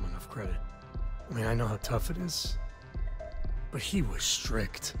don't give him enough credit. I mean, I know how tough it is, but he was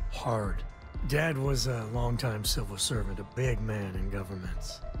strict, hard. Dad was a longtime civil servant, a big man in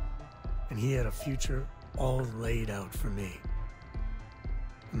government, and he had a future all laid out for me.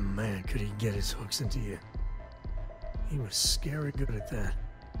 Man, could he get his hooks into you. He was scary good at that.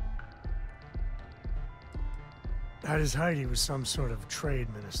 At his height, he was some sort of trade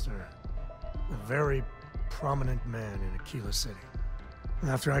minister. A very prominent man in Aquila City. And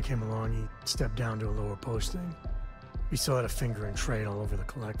after I came along, he stepped down to a lower posting. He still had a finger in trade all over the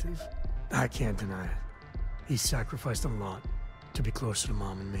collective. I can't deny it. He sacrificed a lot to be closer to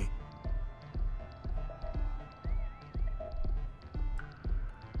Mom and me.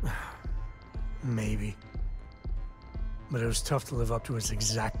 Maybe. But it was tough to live up to his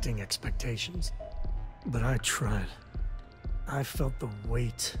exacting expectations. But I tried. I felt the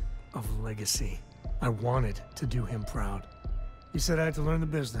weight of legacy. I wanted to do him proud. He said I had to learn the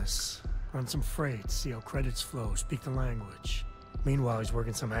business, run some freight, see how credits flow, speak the language. Meanwhile, he's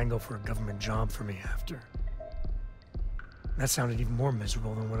working some angle for a government job for me after. That sounded even more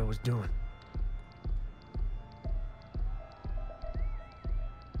miserable than what I was doing.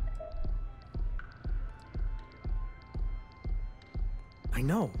 I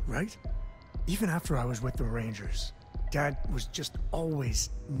know, right? Even after I was with the Rangers, Dad was just always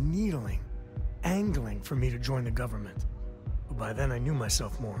needling, angling for me to join the government. But by then I knew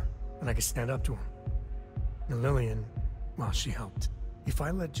myself more, and I could stand up to him. And Lillian, well, she helped. If I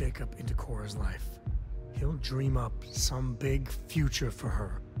let Jacob into Cora's life, he'll dream up some big future for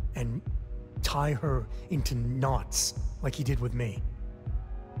her and tie her into knots like he did with me.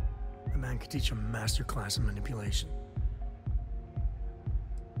 The man could teach a masterclass in manipulation.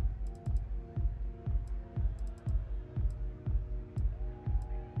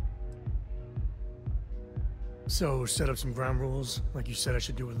 So, set up some ground rules, like you said I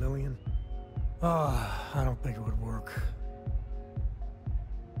should do with Lillian. Oh, I don't think it would work.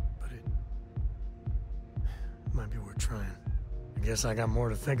 But it might be worth trying. I guess I got more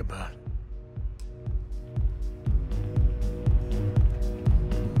to think about.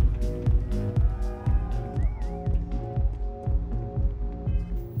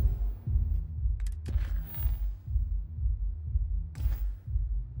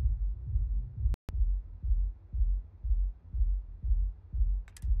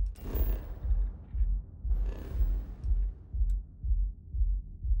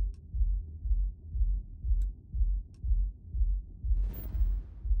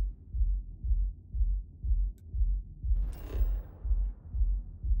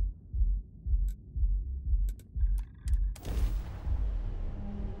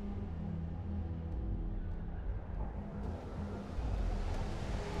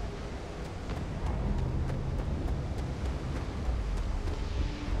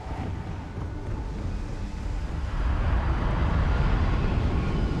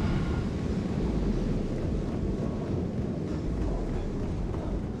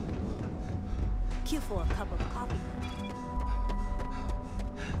 Queue for a cup of coffee.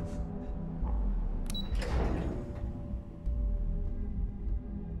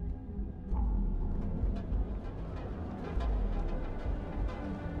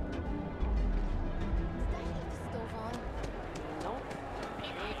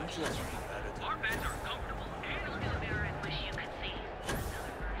 Our beds are comfortable and look in the mirror and wish you could see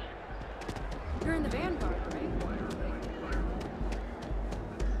another version. You're in the Vanguard, right?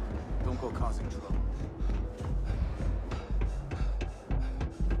 Don't go causing trouble.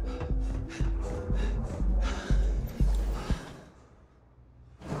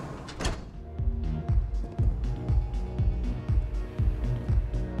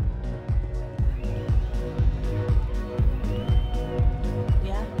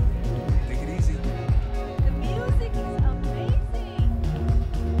 Yeah? Take it easy. The music is amazing.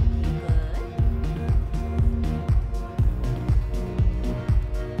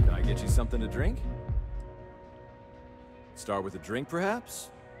 Can I get you something to drink? Start with a drink, perhaps?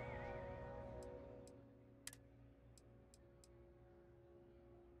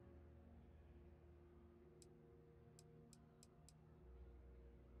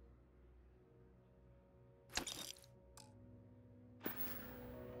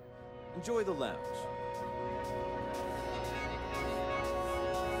 Enjoy the lounge.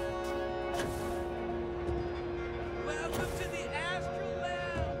 Welcome to the Astral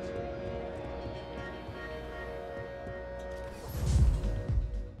Lounge.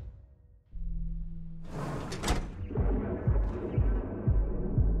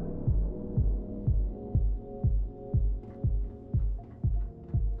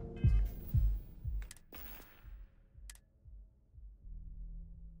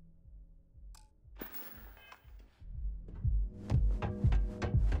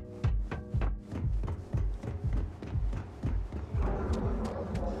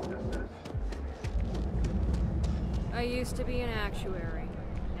 I used to be an actuary.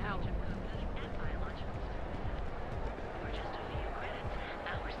 Now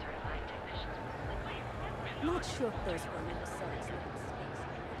Not sure if those were necessary.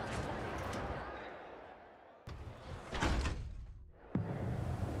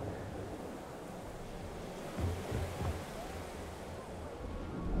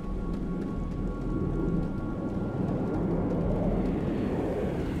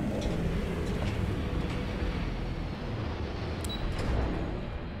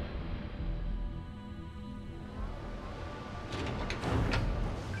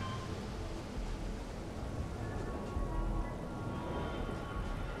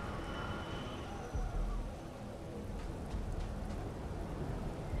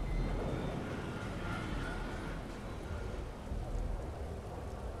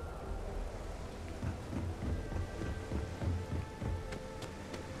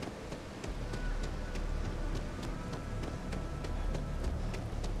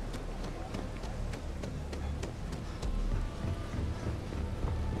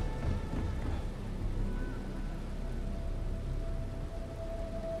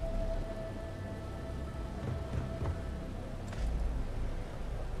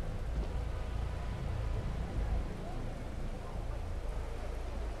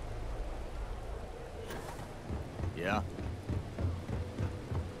 Yeah?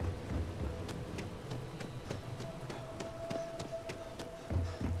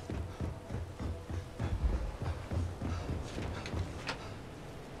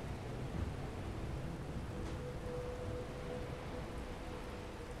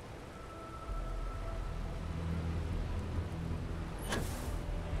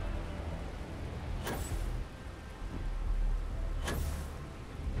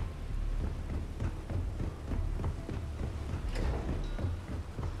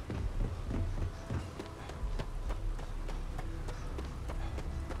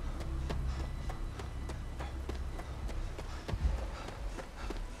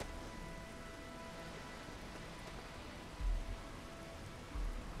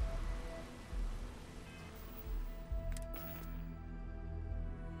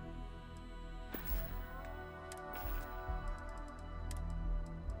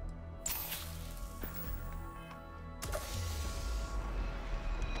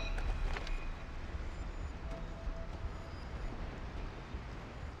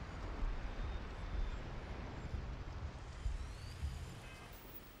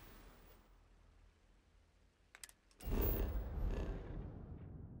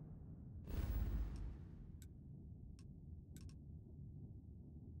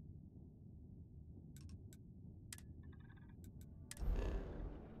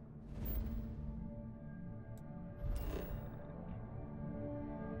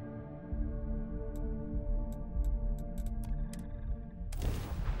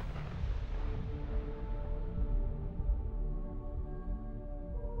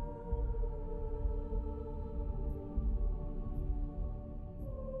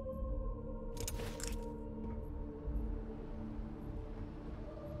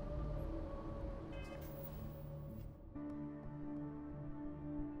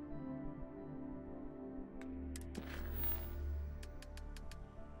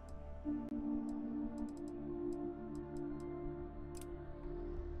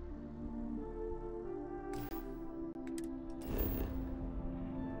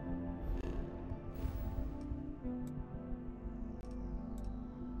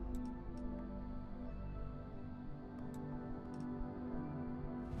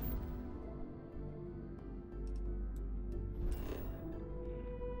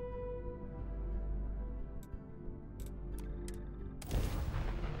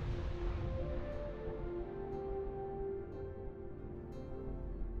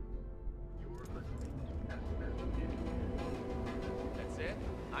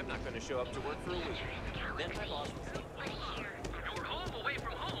 I'm not going to show up to work for a week. Then my boss will say, You're home away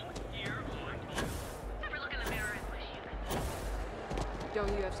from home. Here on. Never look in the mirror and wish you could.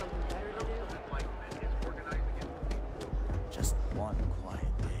 Don't you have something better to do? Just one quiet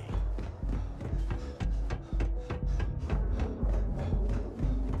day.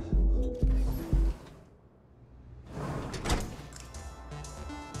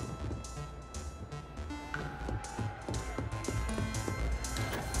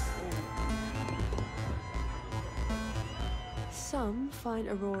 Some find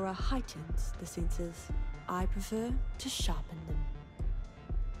Aurora heightens the senses. I prefer to sharpen them.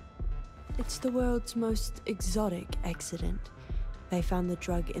 It's the world's most exotic accident. They found the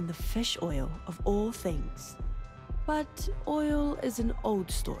drug in the fish oil of all things. But oil is an old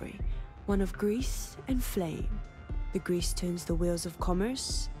story, one of grease and flame. The grease turns the wheels of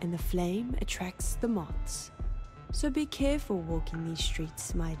commerce, and the flame attracts the moths. So be careful walking these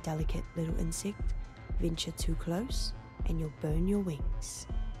streets, my delicate little insect. Venture too close, and you'll burn your wings.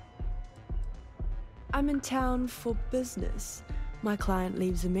 I'm in town for business. My client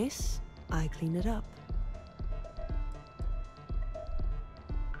leaves a mess, I clean it up.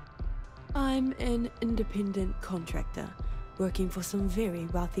 I'm an independent contractor, working for some very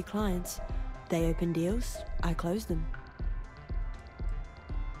wealthy clients. They open deals, I close them.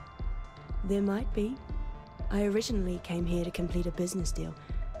 There might be. I originally came here to complete a business deal,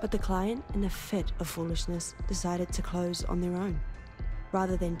 but the client, in a fit of foolishness, decided to close on their own.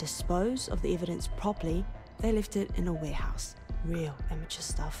 Rather than dispose of the evidence properly, they left it in a warehouse. Real amateur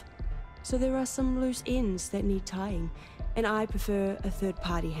stuff. So there are some loose ends that need tying, and I prefer a third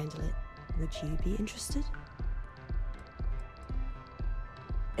party handle it. Would you be interested?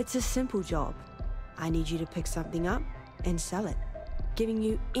 It's a simple job. I need you to pick something up and sell it. Giving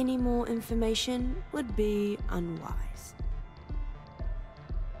you any more information would be unwise.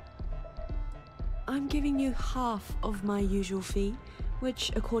 I'm giving you half of my usual fee,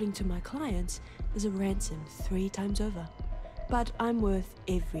 which, according to my clients, is a ransom 3 times over. But I'm worth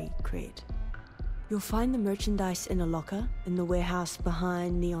every cred. You'll find the merchandise in a locker in the warehouse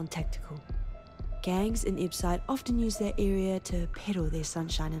behind Neon Tactical. Gangs in Ibside often use that area to peddle their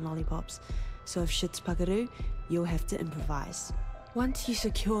sunshine and lollipops, so if shit's puckaroo, you'll have to improvise. Once you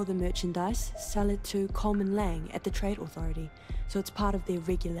secure the merchandise, sell it to Coleman Lang at the Trade Authority, so it's part of their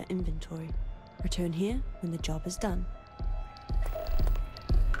regular inventory. Return here when the job is done.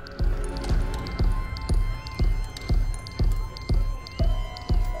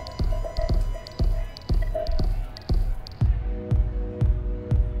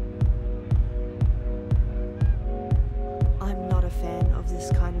 I'm not a fan of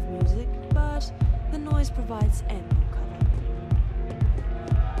this kind of music, but the noise provides ample cover.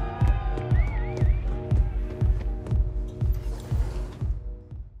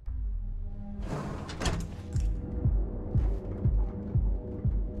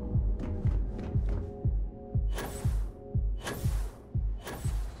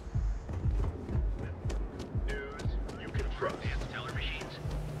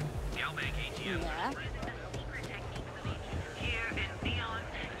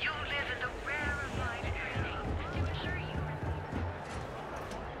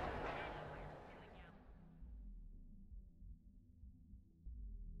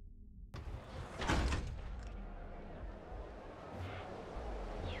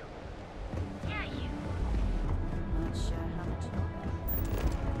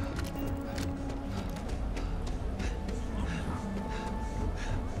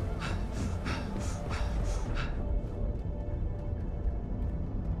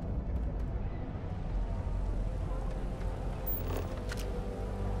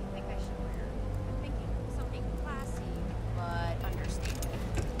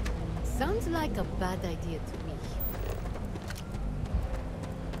 Sounds like a bad idea to me.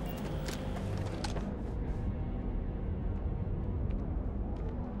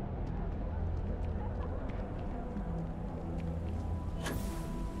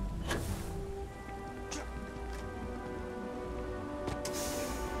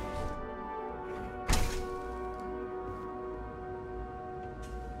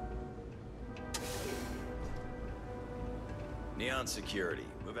 Neon security,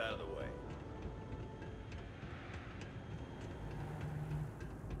 move out of the way.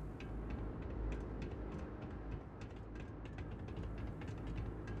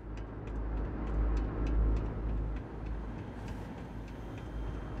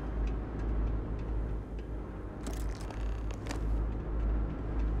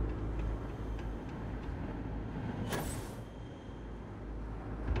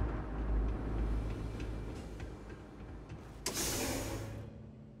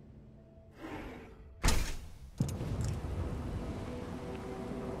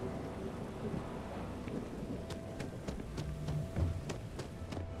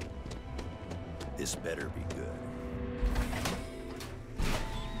 This better be good.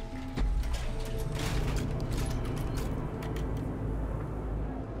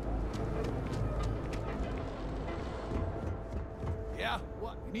 Yeah?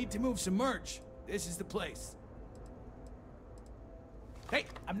 What? We need to move some merch. This is the place. Hey,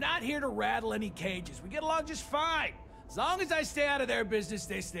 I'm not here to rattle any cages. We get along just fine. As long as I stay out of their business,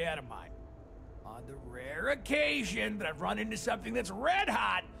 they stay out of mine. On the rare occasion that I've run into something that's red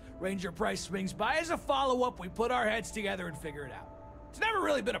hot, Ranger Price swings by as a follow-up, we put our heads together and figure it out. It's never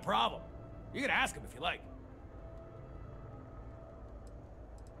really been a problem. You can ask him if you like.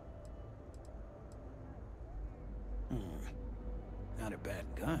 Not a bad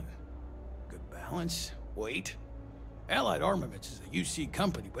gun. Good balance, weight. Allied Armaments is a UC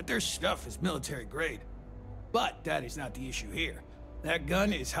company, but their stuff is military grade. But that is not the issue here. That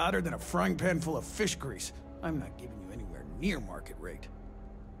gun is hotter than a frying pan full of fish grease. I'm not giving you anywhere near market rate.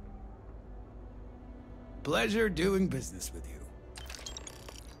 Pleasure doing business with you.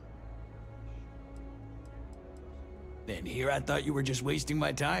 Then here I thought you were just wasting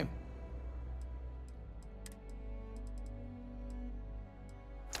my time.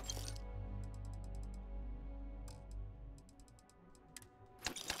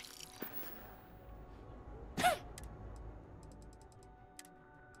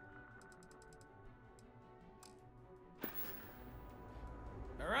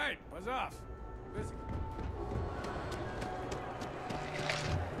 All right, buzz off. Busy.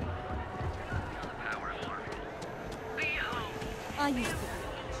 I used to.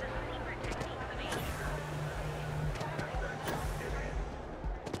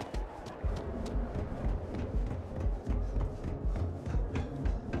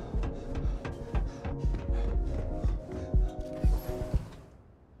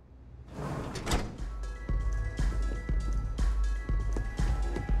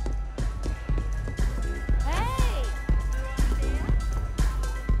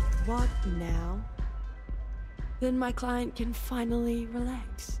 What now? Then my client can finally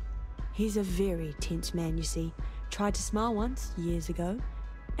relax. He's a very tense man, you see. Tried to smile once, years ago,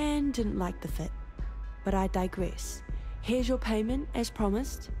 and didn't like the fit. But I digress. Here's your payment, as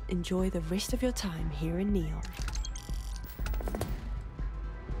promised. Enjoy the rest of your time here in Neon.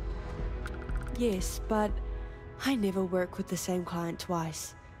 Yes, but I never work with the same client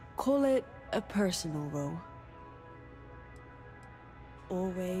twice. Call it a personal rule.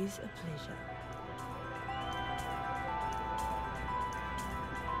 Always a pleasure.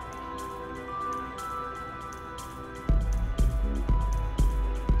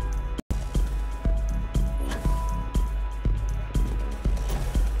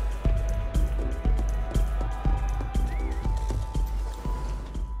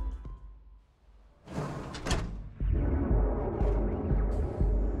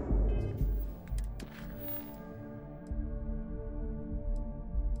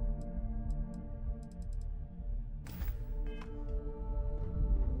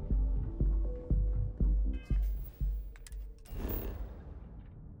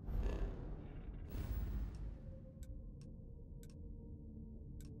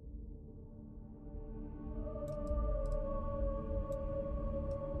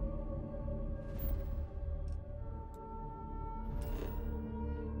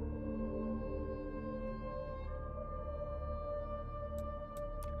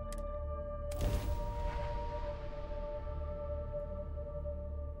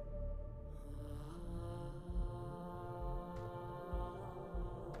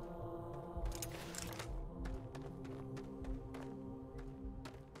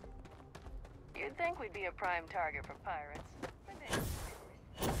 You'd think we'd be a prime target for pirates.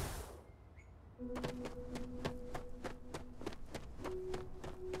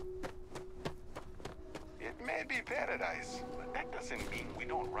 It may be paradise, but that doesn't mean we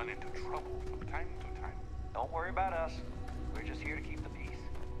don't run into trouble from time to time. Don't worry about us. We're just here to keep the peace.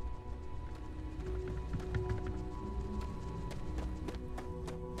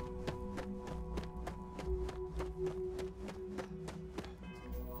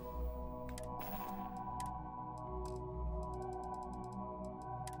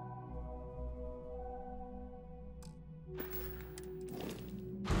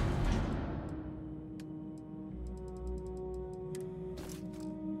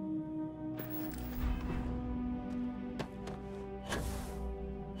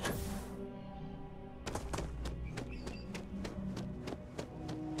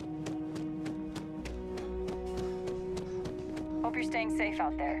 Hope you're staying safe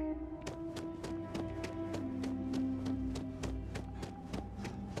out there.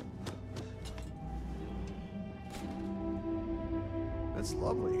 That's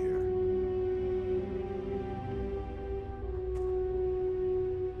lovely here.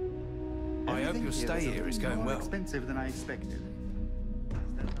 hope your stay here is going more well. Expensive than I expected.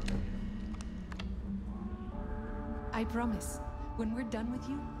 I promise, when we're done with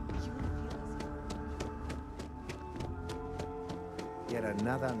you, you will feel Yet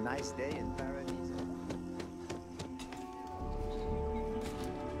another nice day in paradise.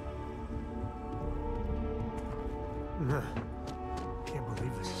 Can't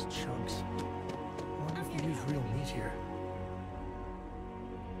believe this is chunks. I wonder if they use real meat here.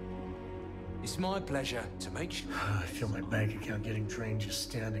 It's my pleasure to make sure. I feel my bank account getting drained just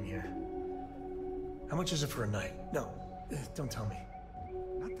standing here. How much is it for a night? No, don't tell me.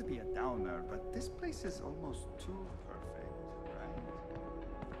 Not to be a downer, but this place is almost too perfect, right?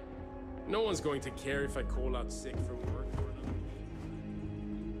 No one's going to care if I call out sick from work or not.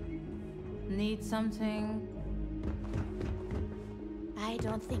 Need something? I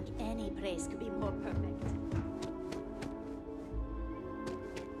don't think any place could be more perfect.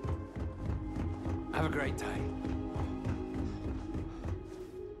 Have a great day.